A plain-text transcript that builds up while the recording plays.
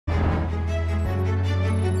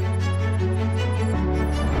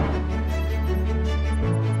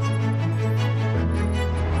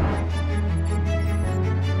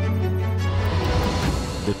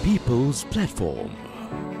The People's Platform.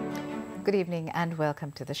 Good evening and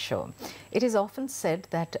welcome to the show. It is often said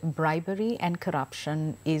that bribery and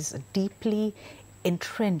corruption is deeply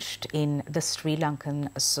entrenched in the Sri Lankan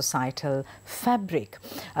societal fabric.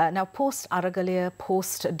 Now, post-Aragalaya,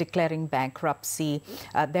 post-declaring bankruptcy,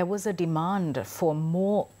 there was a demand for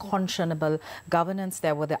more conscionable governance.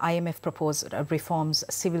 There were the IMF proposed reforms,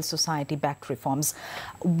 civil society-backed reforms,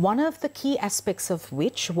 one of the key aspects of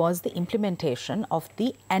which was the implementation of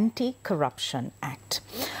the Anti-Corruption Act.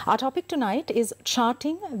 Our topic tonight is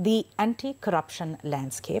charting the anti-corruption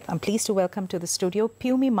landscape. I'm pleased to welcome to the studio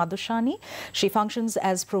Piumi Madushani. She functions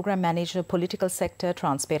as Program Manager, Political Sector,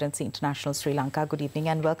 Transparency International, Sri Lanka. Good evening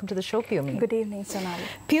and welcome to the show, Piumi. Good evening, Sonali.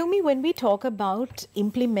 Piumi, when we talk about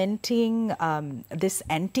implementing this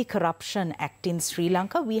Anti-Corruption Act in Sri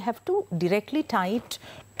Lanka, we have to directly tie it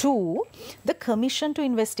to the Commission to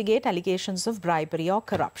investigate allegations of bribery or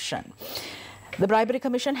corruption. The Bribery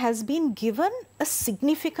Commission has been given a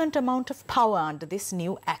significant amount of power under this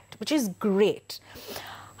new act, which is great.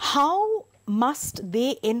 How must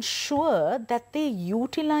they ensure that they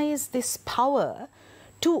utilize this power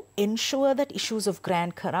to ensure that issues of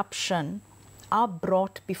grand corruption are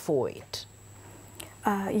brought before it?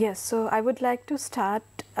 Yes, so I would like to start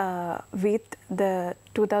with the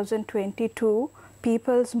 2022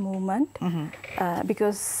 People's Movement,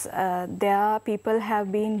 because there people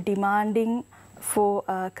have been demanding for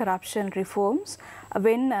corruption reforms.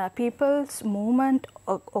 When People's Movement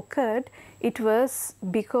occurred, it was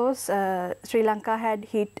because Sri Lanka had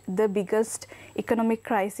hit the biggest economic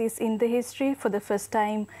crisis in the history. For the first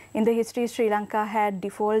time in the history, Sri Lanka had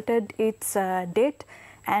defaulted its debt,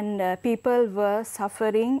 and people were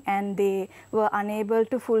suffering and they were unable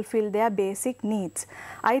to fulfill their basic needs.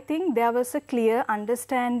 I think there was a clear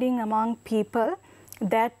understanding among people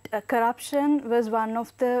that corruption was one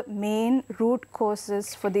of the main root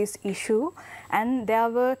causes for this issue, and there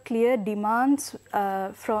were clear demands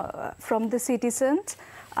from the citizens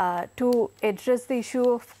to address the issue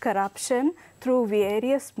of corruption through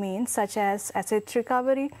various means such as asset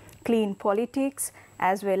recovery, clean politics,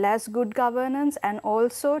 as well as good governance, and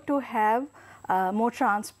also to have more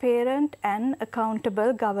transparent and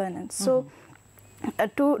accountable governance. So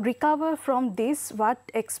to recover from this, what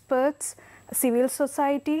experts, civil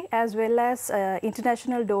society as well as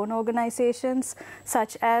international donor organizations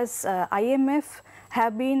such as IMF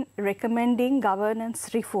have been recommending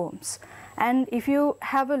governance reforms. And if you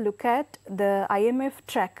have a look at the IMF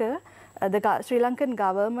tracker, the Sri Lankan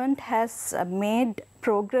government has made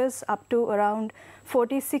progress up to around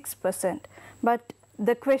 46%. But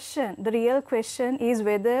the real question is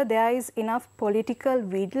whether there is enough political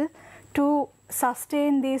will to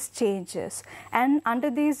sustain these changes. And under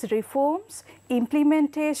these reforms,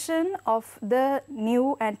 implementation of the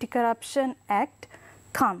new Anti-Corruption Act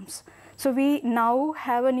comes. So we now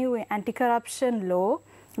have a new anti-corruption law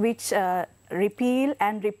which repeal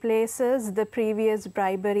and replaces the previous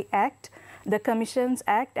Bribery Act, the Commissions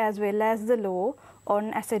Act, as well as the law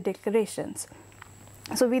on asset declarations.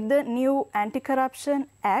 So with the new Anti-Corruption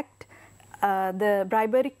Act, the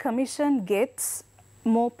Bribery Commission gets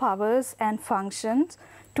more powers and functions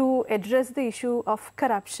to address the issue of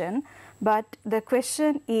corruption. But the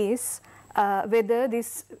question is whether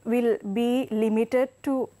this will be limited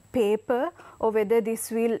to paper or whether this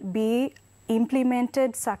will be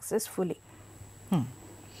implemented successfully.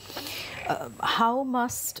 How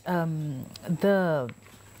must the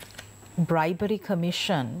Bribery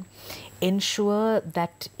Commission ensure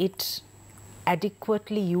that it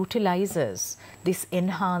adequately utilizes this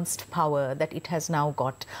enhanced power that it has now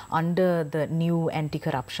got under the new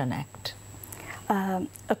Anti-Corruption Act?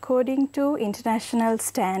 According to international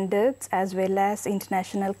standards as well as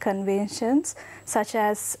international conventions such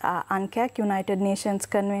as UNCAC, United Nations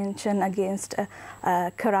Convention Against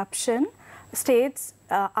Corruption, states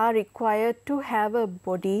are required to have a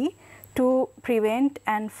body to prevent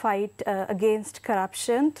and fight against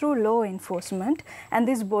corruption through law enforcement, and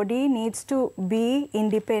this body needs to be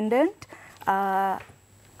independent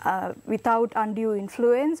without undue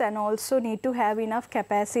influence, and also need to have enough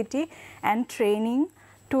capacity and training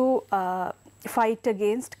to fight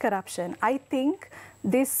against corruption. I think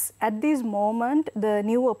at this moment the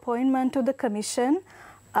new appointment to the Commission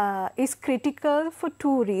is critical for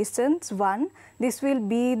two reasons. One, this will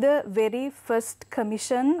be the very first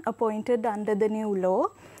commission appointed under the new law,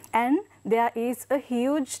 and there is a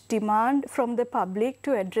huge demand from the public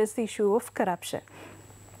to address the issue of corruption.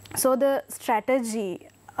 So the strategy,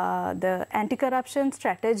 the anti-corruption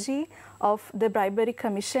strategy of the Bribery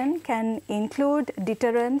Commission can include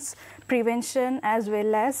deterrence, prevention as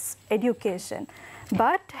well as education.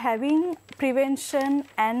 But having prevention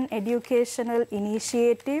and educational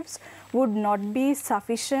initiatives would not be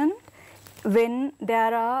sufficient when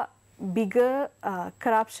there are bigger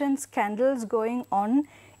corruption scandals going on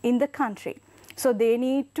in the country. So they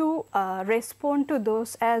need to respond to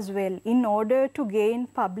those as well. In order to gain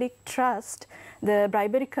public trust, the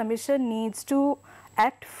Bribery Commission needs to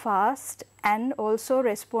act fast and also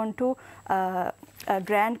respond to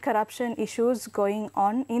grand corruption issues going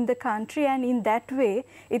on in the country, and in that way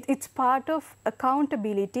it's part of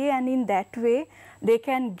accountability, and in that way they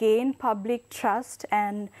can gain public trust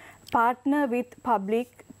and partner with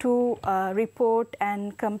public to report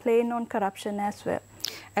and complain on corruption as well.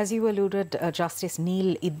 As you alluded, Justice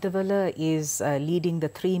Neil Iddawala is leading the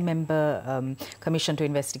three-member commission to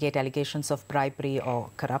investigate allegations of bribery or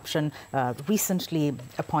corruption, recently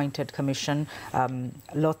appointed commission.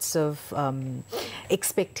 Lots of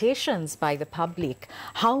expectations by the public.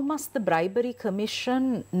 How must the Bribery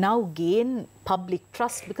Commission now gain public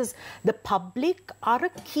trust? Because the public are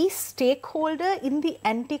a key stakeholder in the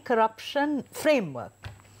anti-corruption framework.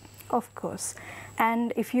 Of course.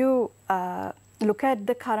 And if you look at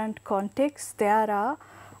the current context, there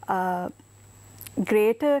are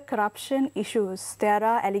greater corruption issues. There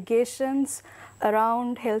are allegations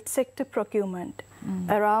around health sector procurement,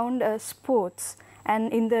 around sports.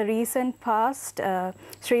 And in the recent past,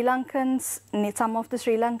 Sri Lankans, some of the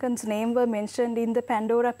Sri Lankans' names were mentioned in the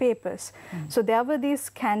Pandora Papers. So there were these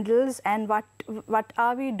scandals, and what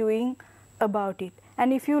are we doing about it?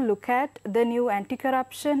 And if you look at the new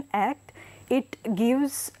Anti-Corruption Act, it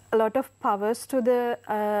gives a lot of powers to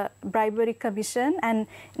the Bribery Commission, and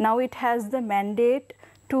now it has the mandate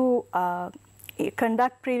to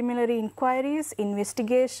conduct preliminary inquiries,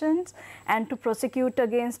 investigations, and to prosecute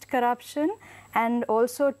against corruption, and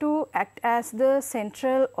also to act as the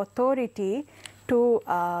central authority to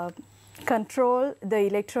control the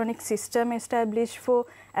electronic system established for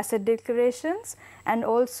asset declarations, and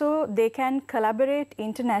also they can collaborate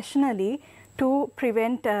internationally to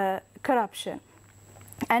prevent corruption.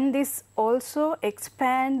 And this also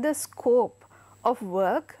expands the scope of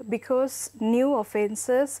work, because new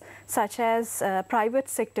offences such as private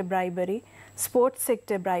sector bribery, sports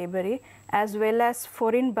sector bribery, as well as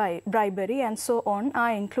foreign bribery and so on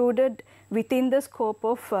are included within the scope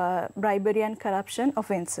of bribery and corruption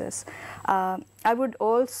offences. I would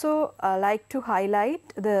also like to highlight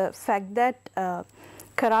the fact that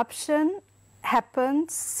corruption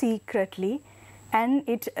happens secretly, and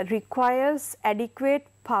it requires adequate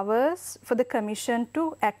powers for the Commission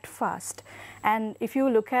to act fast. And if you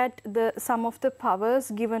look at some of the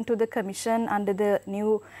powers given to the Commission under the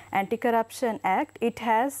new Anti-Corruption Act, it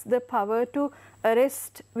has the power to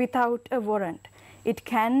arrest without a warrant. It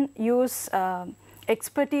can use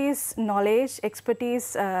expertise, knowledge,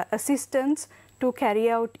 expertise, assistance to carry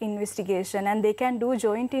out investigation, and they can do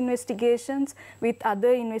joint investigations with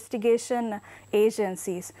other investigation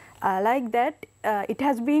agencies. Like that, it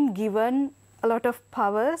has been given a lot of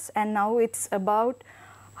powers, and now it's about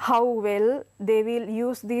how well they will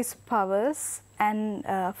use these powers and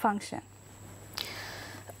function.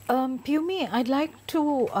 Piumi, I'd like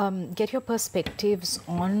to get your perspectives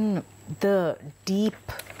on the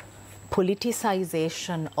deep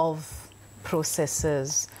politicization of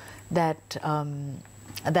processes that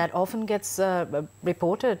that often gets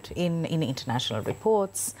reported in international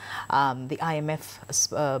reports. The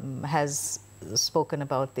IMF has spoken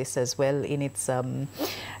about this as well in its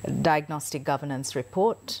diagnostic governance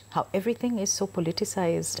report, how everything is so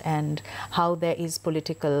politicized and how there is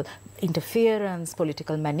political interference,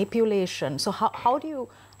 political manipulation. So how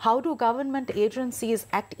do government agencies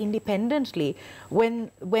act independently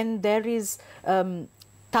when there is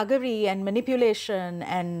thuggery and manipulation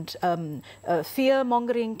and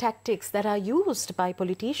fear-mongering tactics that are used by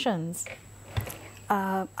politicians?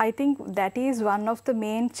 I think that is one of the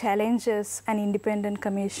main challenges an independent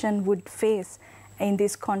commission would face in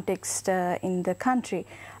this context in the country.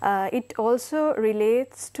 It also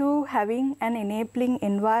relates to having an enabling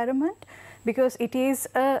environment, because it is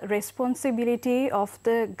a responsibility of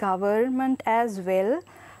the government as well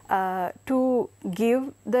to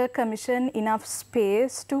give the commission enough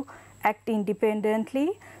space to act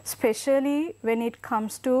independently, especially when it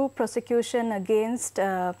comes to prosecution against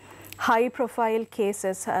high-profile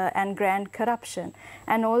cases and grand corruption.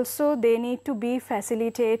 And also they need to be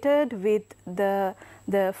facilitated with the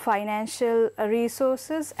financial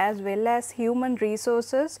resources as well as human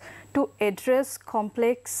resources to address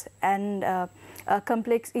complex and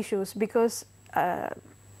complex issues, because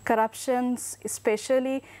corruptions,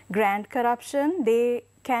 especially grand corruption, they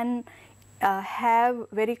can have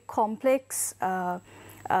very complex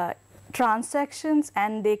transactions,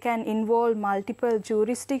 and they can involve multiple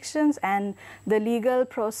jurisdictions, and the legal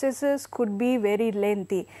processes could be very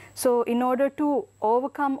lengthy. So in order to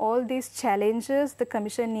overcome all these challenges, the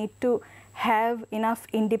Commission need to have enough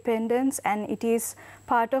independence, and it is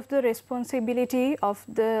part of the responsibility of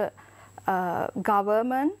the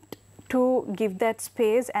government to give that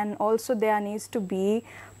space, and also there needs to be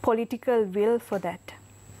political will for that.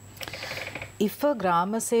 If a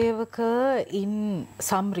Grama Sevaka in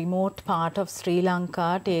some remote part of Sri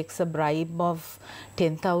Lanka takes a bribe of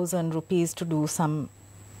 10,000 rupees to do some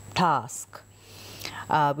task,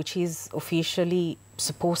 which he is officially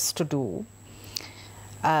supposed to do,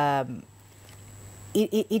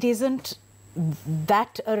 it isn't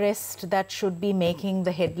that arrest that should be making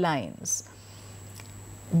the headlines.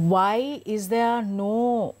 Why is there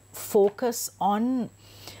no focus on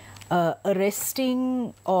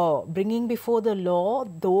arresting or bringing before the law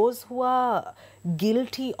those who are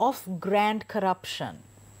guilty of grand corruption?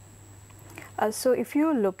 So if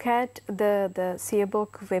you look at the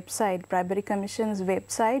CBOC website, Bribery Commission's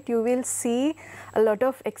website, you will see a lot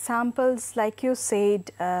of examples, like you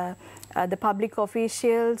said, the public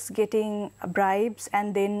officials getting bribes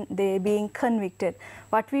and then they being convicted.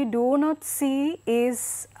 What we do not see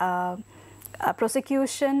is a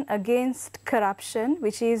prosecution against corruption,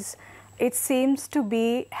 which is, it seems to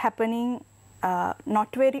be happening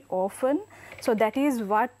not very often. So that is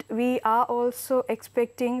what we are also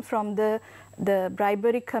expecting from the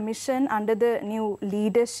Bribery Commission under the new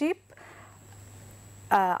leadership.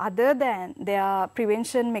 Other than their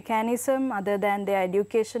prevention mechanism, other than their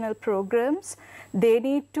educational programs, they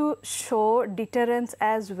need to show deterrence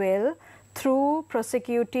as well through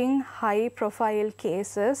prosecuting high-profile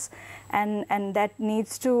cases, and that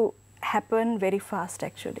needs to happen very fast,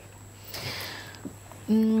 actually.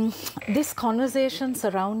 This conversation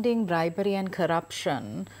surrounding bribery and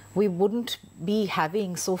corruption, we wouldn't be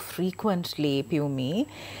having so frequently, Piumi,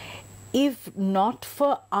 if not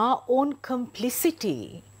for our own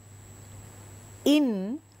complicity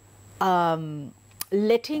in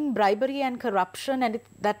letting bribery and corruption and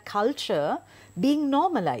that culture being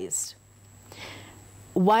normalized.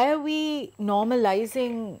 Why are we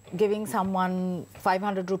normalizing giving someone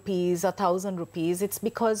 500 rupees or 1,000 rupees? It's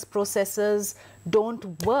because processes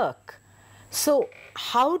don't work. So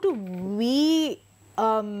how do we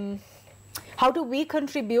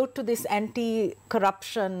contribute to this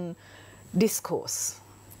anti-corruption discourse?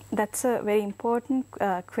 That's a very important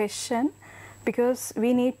question, because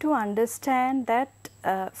we need to understand that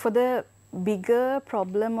for the bigger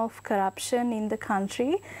problem of corruption in the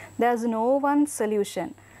country, there's no one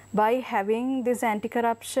solution. By having this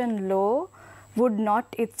anti-corruption law would not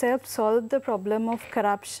itself solve the problem of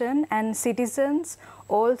corruption, and citizens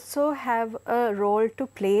also have a role to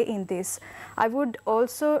play in this. I would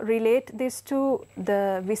also relate this to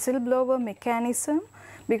the whistleblower mechanism,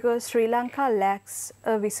 because Sri Lanka lacks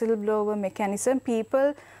a whistleblower mechanism.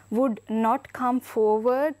 People would not come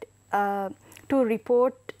forward to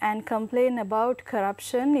report and complain about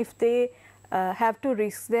corruption if they have to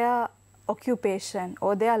risk their occupation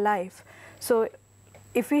or their life. So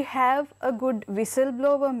if we have a good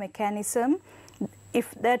whistleblower mechanism,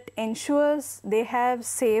 if that ensures they have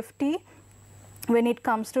safety when it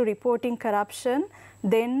comes to reporting corruption,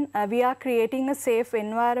 then we are creating a safe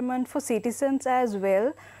environment for citizens as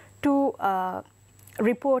well to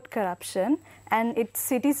report corruption. And it's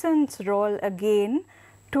citizens' role again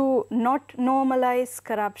to not normalize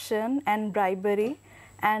corruption and bribery,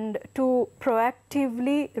 and to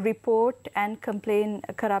proactively report and complain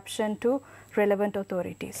corruption to relevant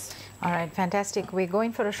authorities. All right, fantastic. We're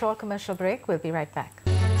going for a short commercial break. We'll be right back.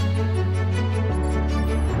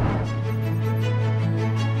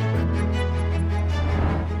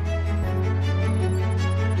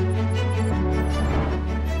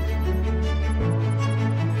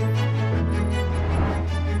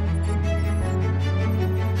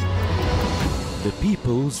 The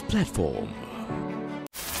People's Platform.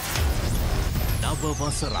 නව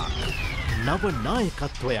වසරක්, නව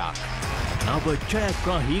නායකත්වයක්, නව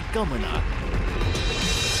ජයග්‍රාහී ගමනක්.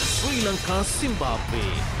 ශ්‍රී ලංකා සිම්බාබ්වේ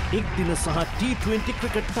එක්දින සහ T20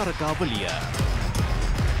 cricket තරගාවලිය.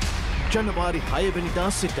 ජනවාරි 6 වෙනිදා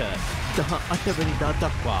සිට 18 වෙනිදා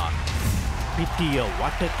දක්වා පිටිය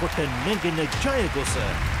වටකොට නැගෙන ජයගොස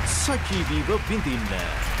සජීවීව විඳින්න.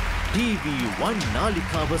 TV1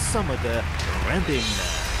 නාලිකාව සමග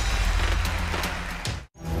රැඳෙන්න.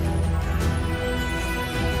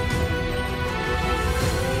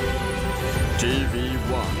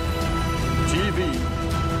 TV1. TV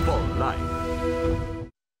for life.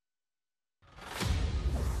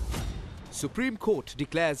 Supreme Court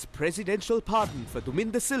declares presidential pardon for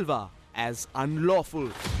Duminda Silva. as unlawful.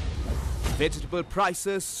 Vegetable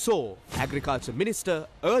prices soar. Agriculture Minister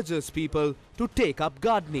urges people to take up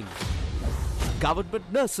gardening.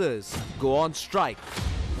 Government nurses go on strike.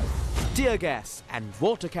 Tear gas and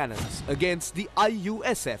water cannons against the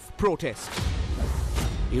IUSF protest.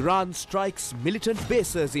 Iran strikes militant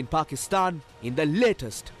bases in Pakistan in the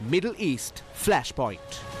latest Middle East flashpoint.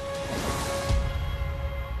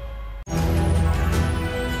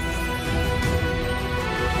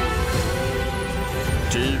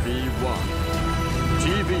 TV1.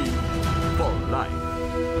 TV for life.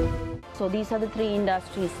 So these are the three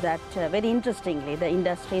industries that, very interestingly, the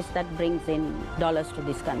industries that brings in dollars to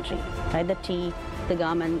this country, right? The tea, the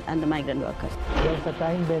garment and the migrant workers. There was a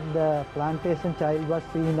time when the plantation child was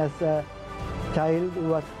seen as a child who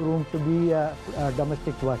was groomed to be a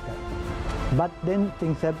domestic worker. But then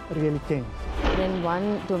things have really changed. When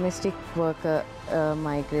one domestic worker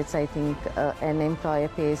migrates, I think an employer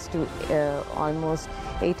pays to almost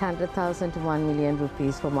 800,000 to 1 million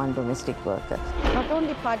rupees for one domestic worker. Not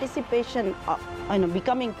only participation,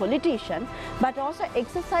 becoming politician, but also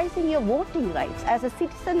exercising your voting rights as a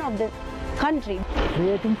citizen of the country.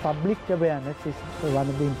 Creating public awareness is one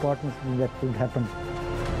of the important things that could happen.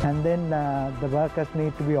 And then the workers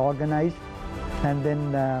need to be organized, and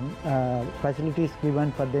then facilities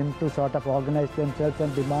given for them to sort of organize themselves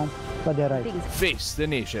and demand for their rights. Face the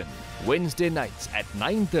Nation, Wednesday nights at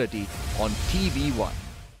 9:30 on TV1.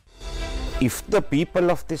 If the people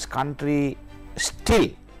of this country still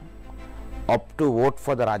opt to vote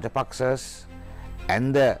for the Rajapaksas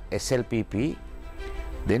and the SLPP,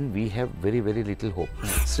 then we have very, very little hope.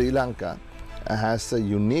 Sri Lanka has a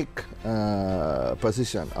unique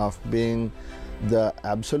position of being the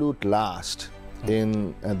absolute last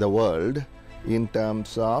in the world in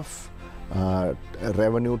terms of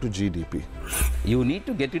revenue to GDP. You need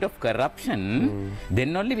to get rid of corruption,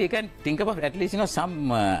 then only we can think about at least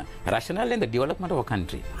some rationale in the development of a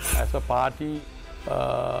country. As a party,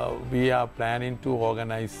 we are planning to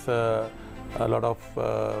organize a lot of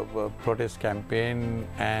protest campaign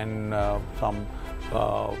and some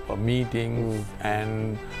meetings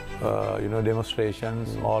and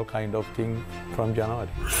demonstrations, all kind of things from January.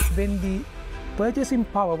 When the purchasing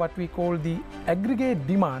power, what we call the aggregate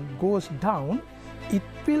demand, goes down, it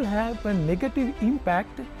will have a negative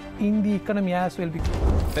impact in the economy as well.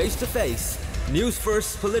 Face to Face,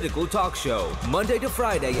 Newsfirst political talk show, Monday to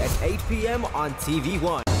Friday at 8 p.m. on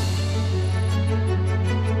TV1.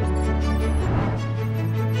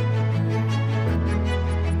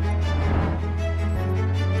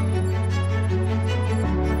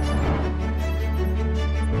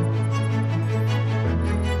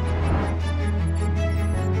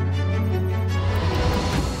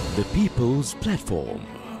 The People's Platform.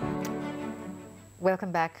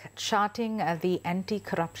 Welcome back. Charting the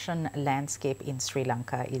anti-corruption landscape in Sri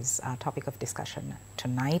Lanka is our topic of discussion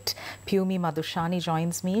tonight. Piumi Madushani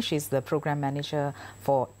joins me. She's the program manager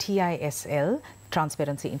for TISL,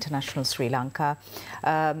 Transparency International Sri Lanka.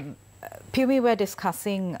 Piumi, we're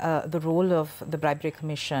discussing the role of the Bribery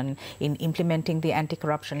Commission in implementing the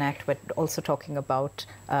Anti-Corruption Act, but also talking about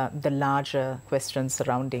the larger questions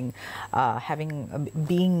surrounding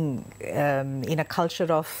being in a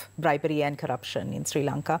culture of bribery and corruption in Sri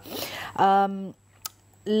Lanka.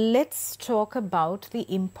 Let's talk about the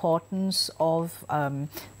importance of the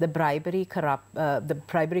Bribery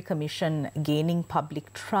Commission gaining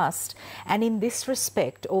public trust. And in this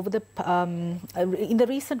respect, in the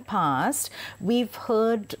recent past, we've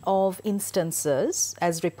heard of instances,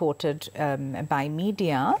 as reported by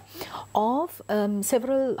media, of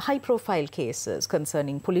several high-profile cases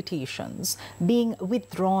concerning politicians being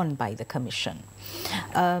withdrawn by the Commission.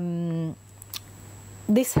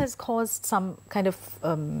 This has caused some kind of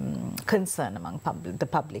concern among the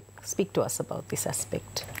public. Speak to us about this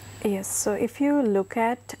aspect. Yes, so if you look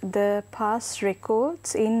at the past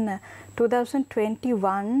records in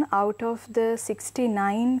 2021, out of the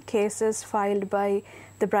 69 cases filed by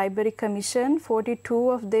the Bribery Commission, 42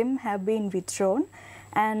 of them have been withdrawn.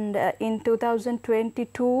 And in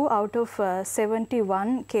 2022, out of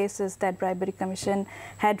 71 cases that Bribery Commission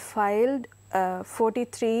had filed,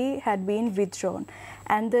 43 had been withdrawn.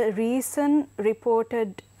 And the reason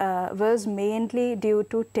reported was mainly due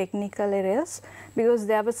to technical errors, because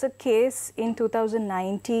there was a case in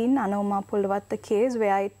 2019, Anoma Pulavatta case,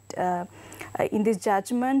 where in this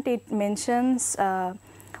judgment it mentions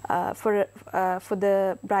for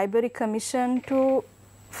the Bribery Commission to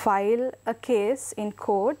file a case in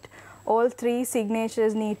court, all three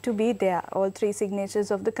signatures need to be there. All three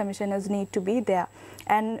signatures of the commissioners need to be there.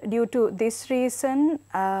 And due to this reason,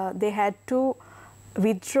 they had to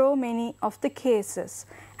withdraw many of the cases.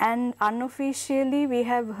 and unofficially we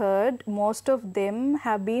have heard most of them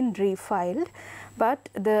have been refiled. But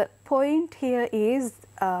the point here is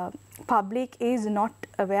public is not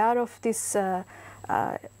aware of this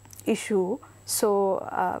issue.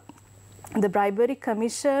 So the Bribery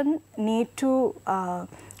Commission need to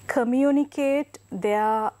communicate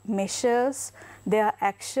their measures, their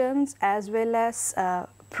actions, as well as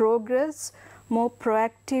progress more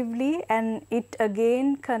proactively, and it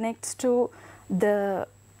again connects to the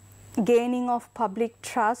gaining of public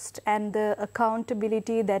trust and the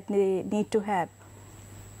accountability that they need to have.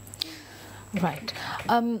 Right.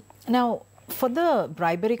 Now, for the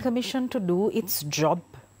Bribery Commission to do its job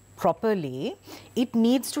properly, it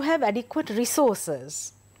needs to have adequate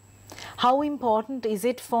resources. How important is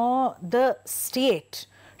it for the state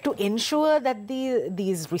to ensure that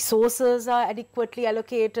these resources are adequately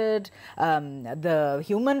allocated, the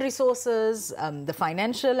human resources, the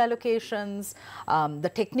financial allocations, the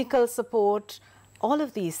technical support, all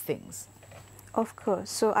of these things? Of course.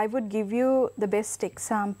 So I would give you the best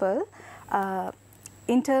example.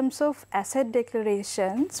 In terms of asset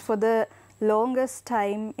declarations, for the longest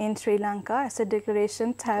time in Sri Lanka, asset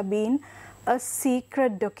declarations have been a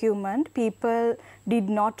secret document. People did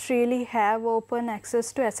not really have open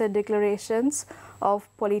access to asset declarations of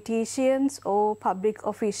politicians or public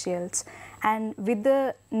officials. And with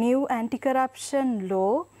the new anti-corruption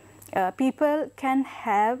law, people can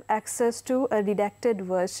have access to a redacted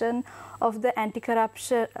version of the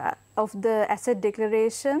anti-corruption of the asset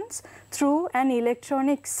declarations through an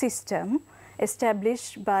electronic system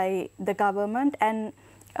established by the government, and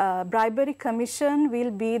Bribery Commission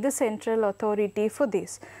will be the central authority for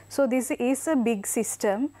this. So this is a big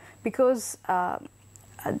system because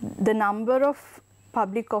the number of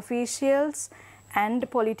public officials and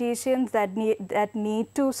politicians that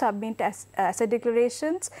need to submit asset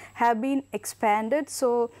declarations have been expanded.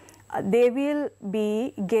 So they will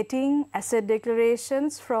be getting asset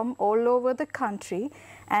declarations from all over the country,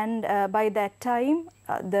 and by that time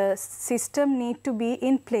the system need to be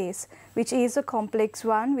in place, which is a complex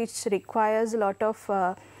one, which requires a lot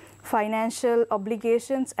of financial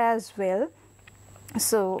obligations as well.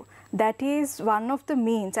 So that is one of the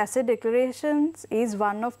means. Asset declarations is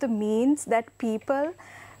one of the means that people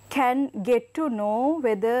can get to know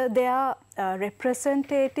whether their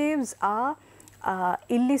representatives are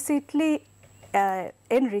illicitly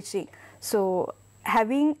enriching. So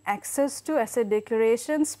having access to asset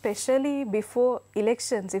declarations, especially before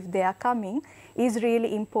elections if they are coming, is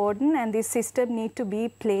really important, and this system need to be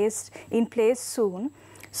placed in place soon.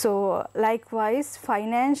 So likewise,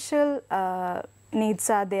 financial needs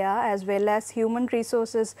are there, as well as human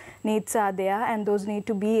resources needs are there, and those need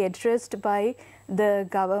to be addressed by the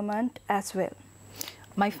government as well.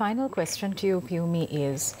 My final question to you, Piumi,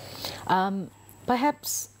 is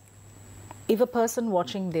perhaps if a person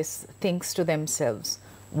watching this thinks to themselves,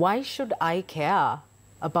 why should I care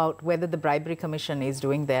about whether the Bribery Commission is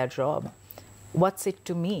doing their job? What's it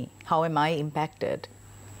to me? How am I impacted?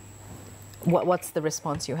 What's the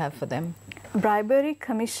response you have for them? Bribery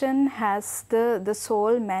Commission has the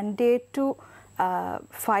sole mandate to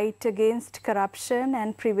fight against corruption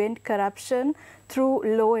and prevent corruption through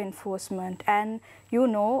law enforcement. And you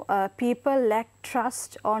know, people lack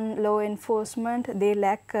trust on law enforcement. They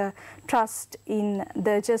lack trust in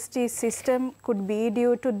the justice system, could be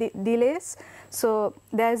due to delays. So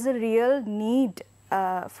there's a real need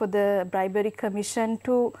for the Bribery Commission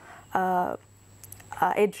to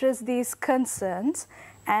address these concerns.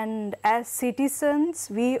 And as citizens,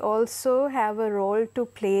 we also have a role to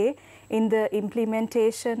play in the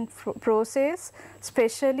implementation process,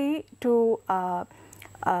 especially to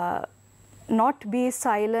not be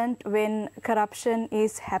silent when corruption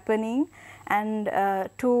is happening, and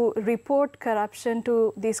to report corruption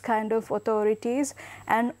to these kind of authorities,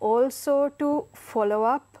 and also to follow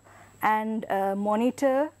up and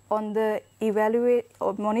monitor on the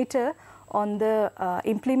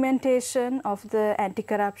implementation of the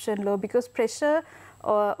anti-corruption law, because pressure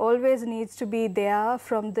always needs to be there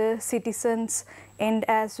from the citizens' end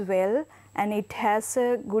as well, and it has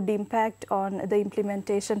a good impact on the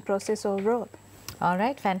implementation process overall. All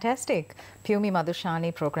right, fantastic. Piumi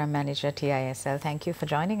Madushani, Program Manager, TISL, thank you for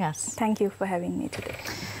joining us. Thank you for having me today.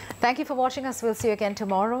 Thank you for watching us. We'll see you again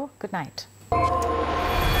tomorrow. Good night.